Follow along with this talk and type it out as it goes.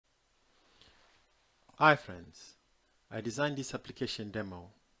Hi friends, I designed this application demo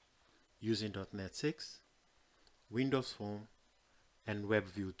using Dotnet6, Windows Phone and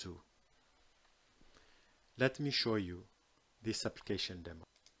webview2. Let me show you this application demo.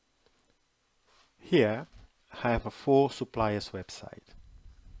 Here I have a full supplier's website.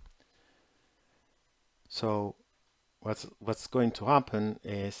 So what's going to happen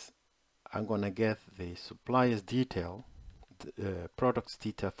is I'm going to get the supplier's detail, the products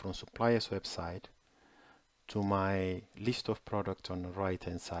detail from supplier's website to my list of products on the right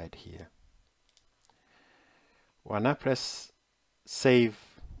hand side here. When I press save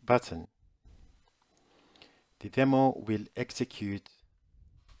button, the demo will execute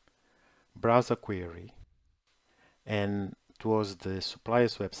browser query and towards the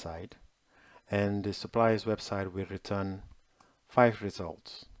supplier's website, and the supplier's website will return 5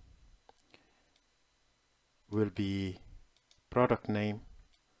 results. Will be product name,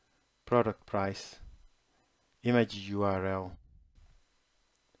 product price, image URL,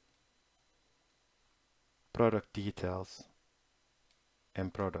 product details,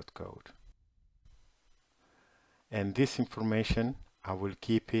 and product code. And this information I will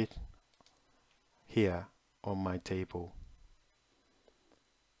keep it here on my table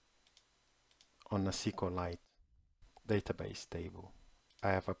on a SQLite database table. I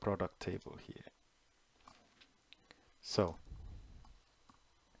have a product table here. So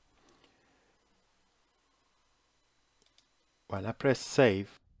when I press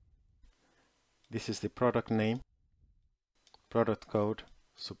save, this is the product name, product code,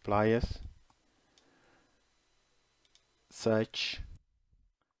 suppliers, search,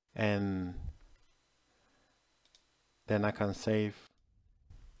 and then I can save.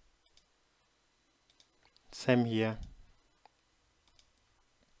 Same here.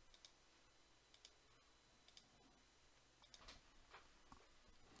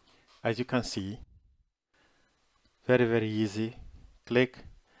 As you can see, very easy. Click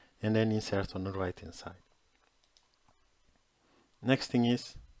and then insert on the right hand side. Next thing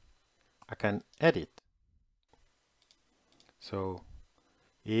is I can edit. So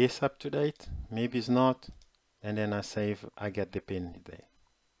it is up to date, maybe it's not, and then I save, I get the pin there.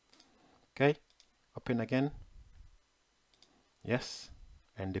 Okay, open again. Yes,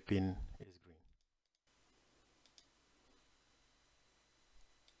 and the pin is green.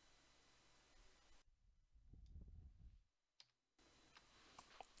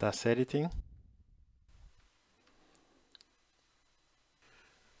 That's editing.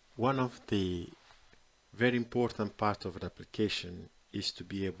 One of the very important part of the application is to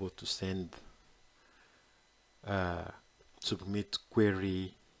be able to send submit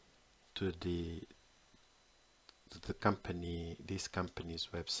query to the company, this company's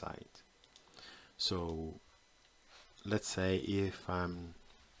website. So let's say if I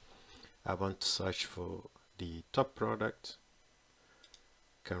want to search for the top product,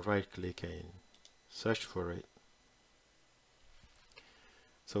 can right click and search for it.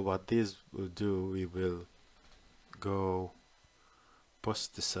 So what this will do, we will go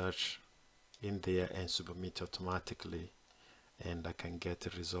post the search in there and submit automatically, and I can get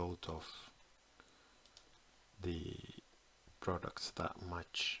a result of the products that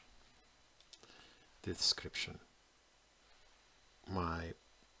match the description,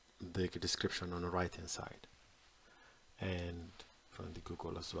 the description on the right hand side, and from the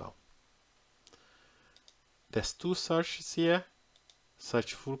Google as well. There's 2 searches here.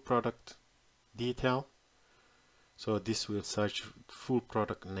 Search full product detail. So this will search full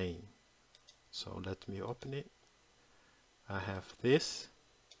product name. So let me open it. I have this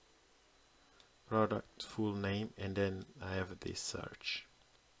product full name, and then I have this search.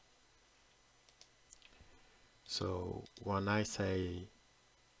 So when I say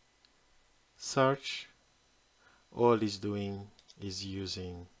search, all it's doing is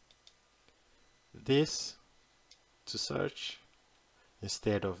using this to search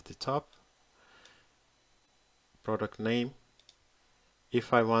instead of the top product name.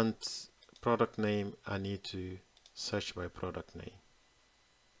 If I want product name, I need to search by product name.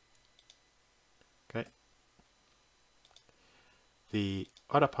 Okay. The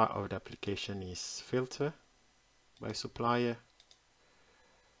other part of the application is filter by supplier.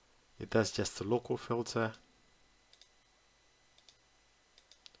 It does just a local filter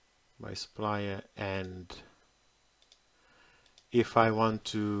by supplier, and if I want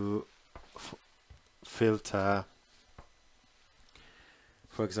to filter,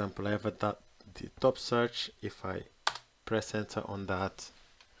 for example, I have the top search. If I press enter on that,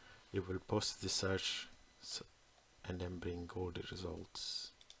 it will post the search and then bring all the results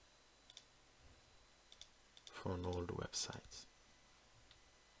from all the websites.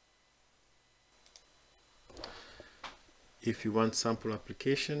 if you want sample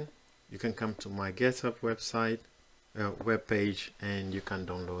application, you can come to my GitHub website web page and you can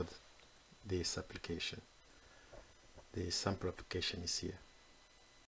download this application. The sample application is here.